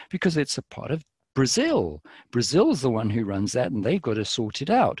not? Because it's a part of Brazil. Brazil's the one who runs that and they've got to sort it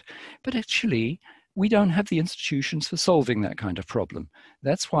out. But actually, we don't have the institutions for solving that kind of problem.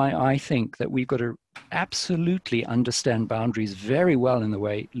 That's why I think that we've got to absolutely understand boundaries very well in the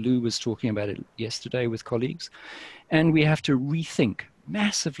way Lou was talking about it yesterday with colleagues. And we have to rethink,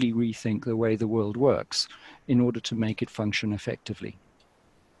 massively rethink the way the world works in order to make it function effectively.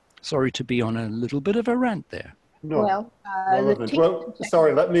 Sorry to be on a little bit of a rant there. No, Well, well,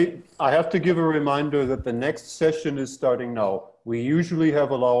 sorry, I have to give a reminder that the next session is starting now. We usually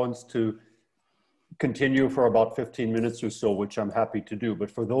have allowance to continue for about 15 minutes or so, which I'm happy to do. But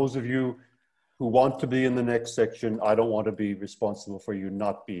for those of you who want to be in the next section, I don't want to be responsible for you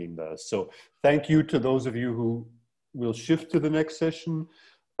not being there. So thank you to those of you who will shift to the next session.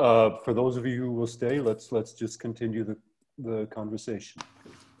 For those of you who will stay, let's just continue the conversation.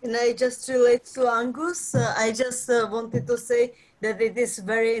 And I just relate to Angus. I just wanted to say that it is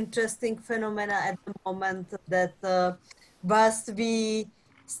very interesting phenomena at the moment that whilst we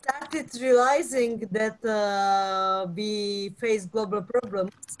started realizing that we face global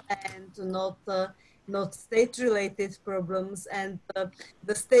problems and not state-related problems, and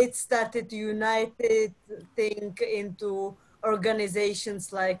the states started to think into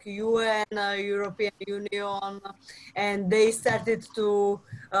organizations like UN, European Union, and they started to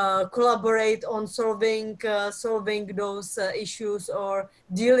collaborate on solving those issues or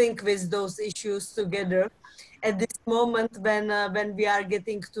dealing with those issues together. At this moment, when we are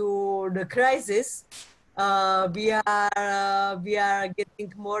getting to the crisis, we are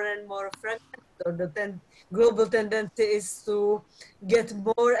getting more and more fragmented. Or the global tendency is to get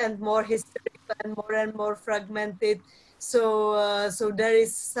more and more hysterical and more fragmented. So there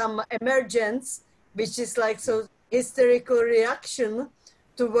is some emergence, which is like so hysterical reaction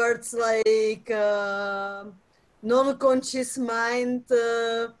towards like non-conscious mind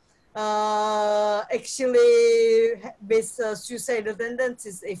actually with suicidal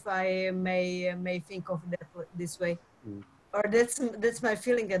tendencies, if I may think of that this way. Or that's my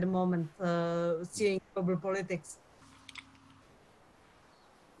feeling at the moment, seeing global politics.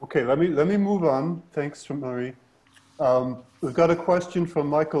 Okay, let me move on. Thanks, Marie. We've got a question from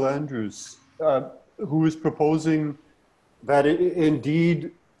Michael Andrews, who is proposing that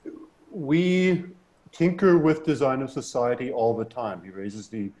indeed we tinker with design of society all the time. He raises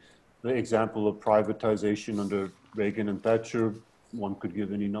the example of privatization under Reagan and Thatcher. One could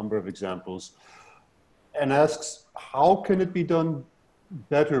give any number of examples, and asks, how can it be done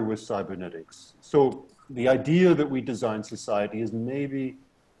better with cybernetics? So the idea that we design society is maybe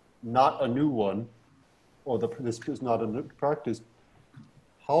not a new one, or this is not a new practice.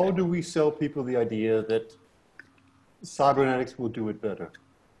 How do we sell people the idea that cybernetics will do it better?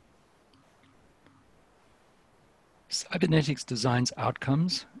 Cybernetics designs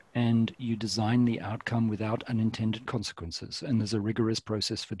outcomes, and you design the outcome without unintended consequences. And there's a rigorous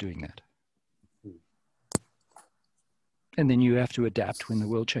process for doing that. And then you have to adapt when the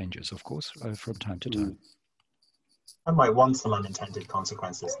world changes, of course, from time to time. I might want some unintended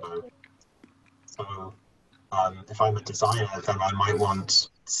consequences, though. So if I'm a designer, then I might want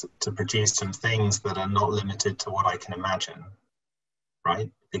to produce some things that are not limited to what I can imagine,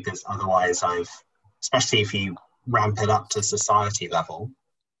 right? Because otherwise especially if you ramp it up to society level,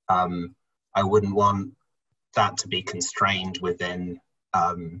 I wouldn't want that to be constrained within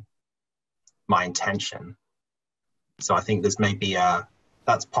my intention. So I think there's maybe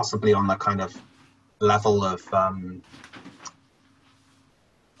that's possibly on the kind of level of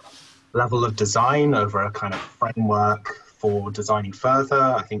design over a kind of framework for designing further.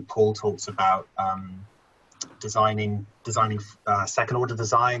 I think Paul talks about designing second order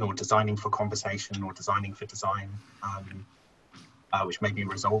design, or designing for conversation, or designing for design, which maybe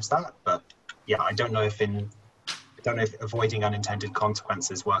resolves that. But yeah, I don't know if avoiding unintended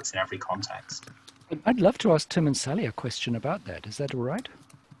consequences works in every context. I'd love to ask Tim and Sally a question about that. Is that all right?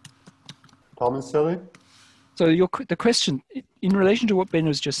 Tom and Sally? So the question, in relation to what Ben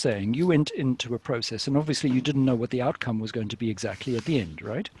was just saying, you went into a process, and obviously you didn't know what the outcome was going to be exactly at the end,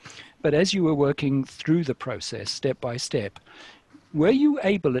 right? But as you were working through the process, step by step, were you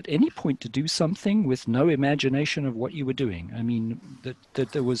able at any point to do something with no imagination of what you were doing? I mean, that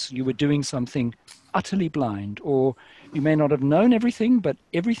you were doing something utterly blind, or you may not have known everything, but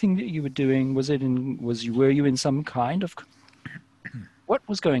everything that you were doing, were you in some kind of, what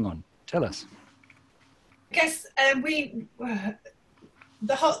was going on? Tell us. I guess the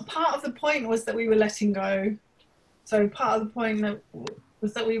whole part of the point was that we were letting go. So part of the point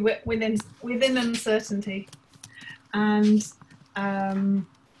was that we were within uncertainty, and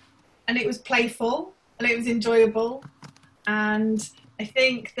it was playful and it was enjoyable. And I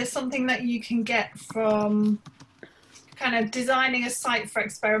think there's something that you can get from kind of designing a site for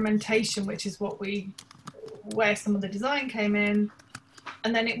experimentation, which is where some of the design came in.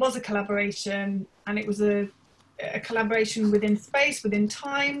 And then it was a collaboration, and it was a collaboration within space, within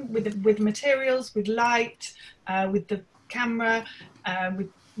time, with materials, with light, with the camera,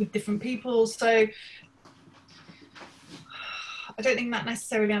 with different people. So I don't think that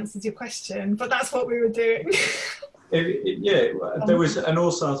necessarily answers your question, but that's what we were doing. Yeah, there was, and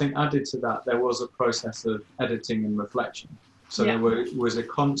also I think added to that, there was a process of editing and reflection. So there was a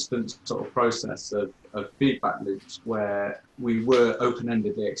constant sort of process of feedback loops where we were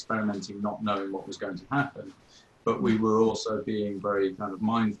open-endedly experimenting, not knowing what was going to happen, but we were also being very kind of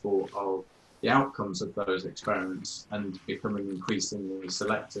mindful of the outcomes of those experiments and becoming increasingly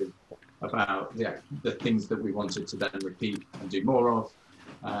selective about the things that we wanted to then repeat and do more of,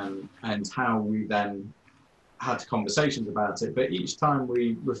 and how we then had conversations about it. But each time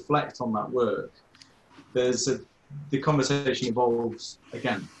we reflect on that work, the conversation evolves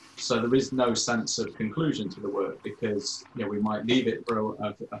again. So there is no sense of conclusion to the work, because we might leave it for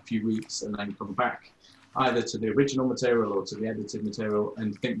a few weeks and then come back either to the original material or to the edited material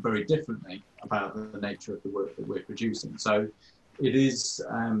and think very differently about the nature of the work that we're producing. So it is,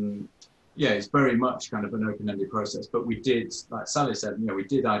 it's very much kind of an open-ended process, but we did, like Sally said, we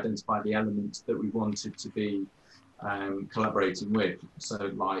did identify the elements that we wanted to be collaborating with. So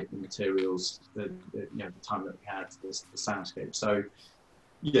like the materials, the time that we had, the soundscape. So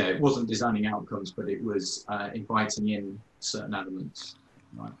yeah, it wasn't designing outcomes, but it was inviting in certain elements.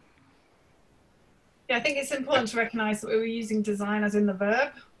 Right. Yeah, I think it's important to recognise that we were using design as in the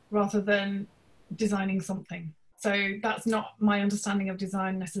verb rather than designing something. So that's not my understanding of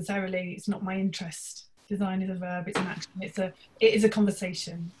design necessarily. It's not my interest. Design is a verb. It's an action. It is a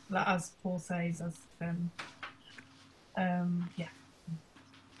conversation, as Paul says. Yeah.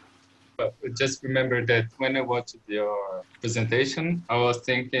 But just remember that when I watched your presentation, I was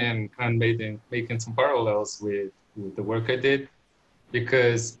thinking and making some parallels with the work I did,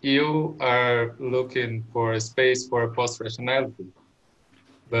 because you are looking for a space for post-rationality.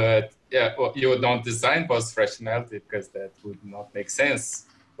 But yeah, well, you don't design post-rationality because that would not make sense.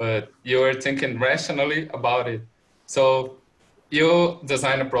 But you are thinking rationally about it. So you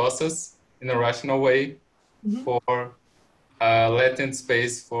design a process in a rational way for letting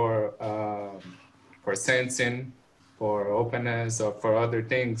space for sensing, for openness, or for other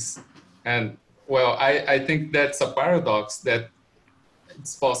things. And well, I think that's a paradox that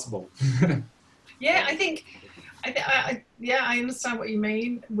it's possible. Yeah, I understand what you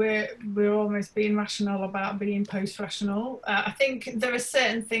mean. We're almost being rational about being post-rational. I think there are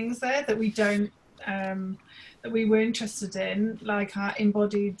certain things there that we don't, that we were interested in, like our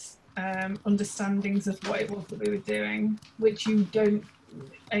embodied understandings of what it was that we were doing, which you don't,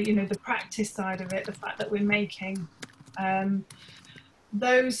 the practice side of it, the fact that we're making,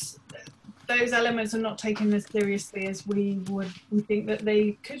 those elements are not taken as seriously as we think that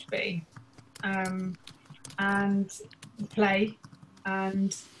they could be, and play,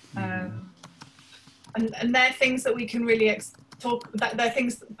 and they're things that we can really talk. They're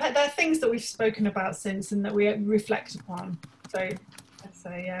things that we've spoken about since, and that we reflect upon. So I'd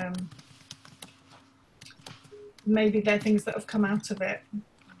say maybe they're things that have come out of it.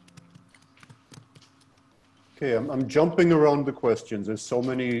 Okay, I'm jumping around the questions. There's so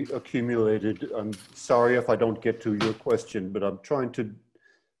many accumulated. I'm sorry if I don't get to your question, but I'm trying to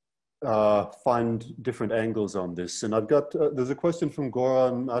find different angles on this. And I've got, there's a question from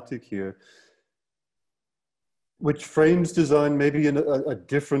Goran Matic here, which frames design maybe in a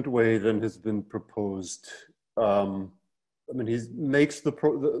different way than has been proposed. I mean, he makes the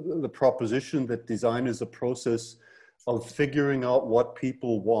proposition that design is a process of figuring out what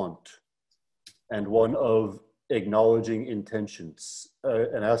people want, and one of acknowledging intentions,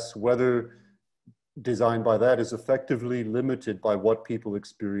 and asks whether design by that is effectively limited by what people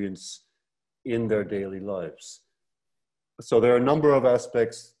experience in their daily lives. So there are a number of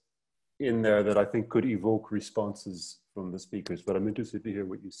aspects in there that I think could evoke responses from the speakers, but I'm interested to hear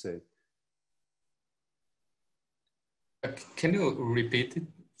what you say. Can you repeat it?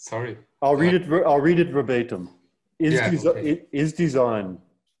 Sorry. I'll read it verbatim. Is design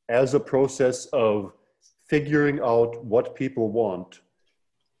as a process of figuring out what people want,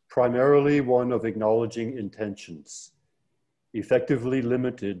 primarily one of acknowledging intentions, effectively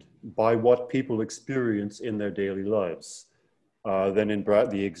limited by what people experience in their daily lives? Then in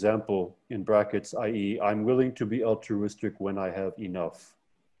the example in brackets, i.e., I'm willing to be altruistic when I have enough.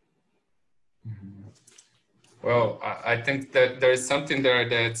 Well, I think that there is something there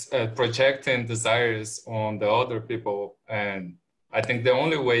that's projecting desires on the other people and I think the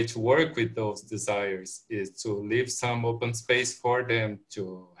only way to work with those desires is to leave some open space for them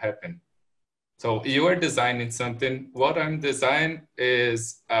to happen. So you are designing something. What I'm designing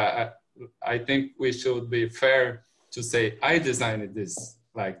is, I think we should be fair to say, I designed this.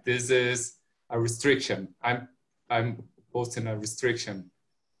 Like this is a restriction. I'm posting a restriction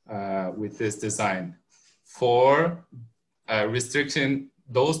with this design for restricting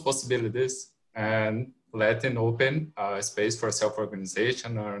those possibilities and letting open space for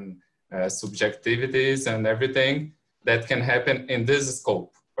self-organization and subjectivities and everything that can happen in this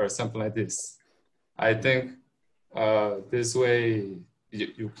scope or something like this. I think this way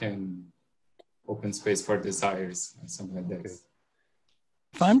you can open space for desires and something like this. Okay.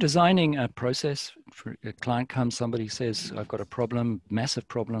 If I'm designing a process, for a client comes, somebody says, I've got a problem, massive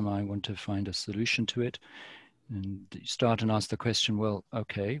problem, I want to find a solution to it. And you start and ask the question, well,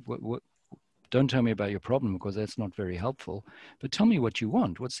 okay, don't tell me about your problem because that's not very helpful, but tell me what you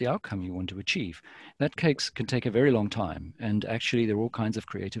want. What's the outcome you want to achieve? That can take a very long time. And actually there are all kinds of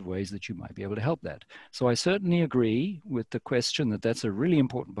creative ways that you might be able to help that. So I certainly agree with the question that that's a really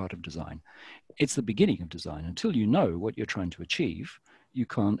important part of design. It's the beginning of design. Until you know what you're trying to achieve, you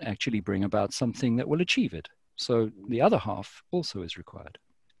can't actually bring about something that will achieve it. So the other half also is required.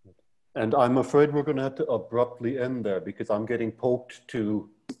 And I'm afraid we're going to have to abruptly end there because I'm getting poked to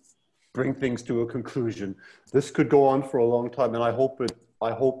bring things to a conclusion. This could go on for a long time, and I hope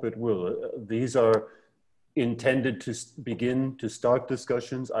it will. These are intended to begin to start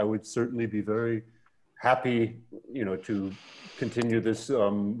discussions. I would certainly be very happy, to continue this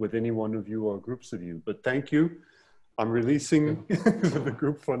with any one of you or groups of you. But thank you. I'm releasing the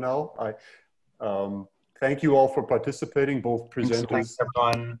group for now. Thank you all for participating, both presenters. Thanks,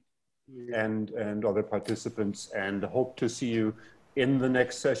 everyone. And other participants, and hope to see you in the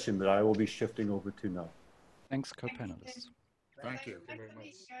next session that I will be shifting over to now. Thanks, co-panelists. Thank you. Thank you very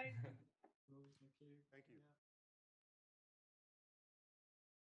much.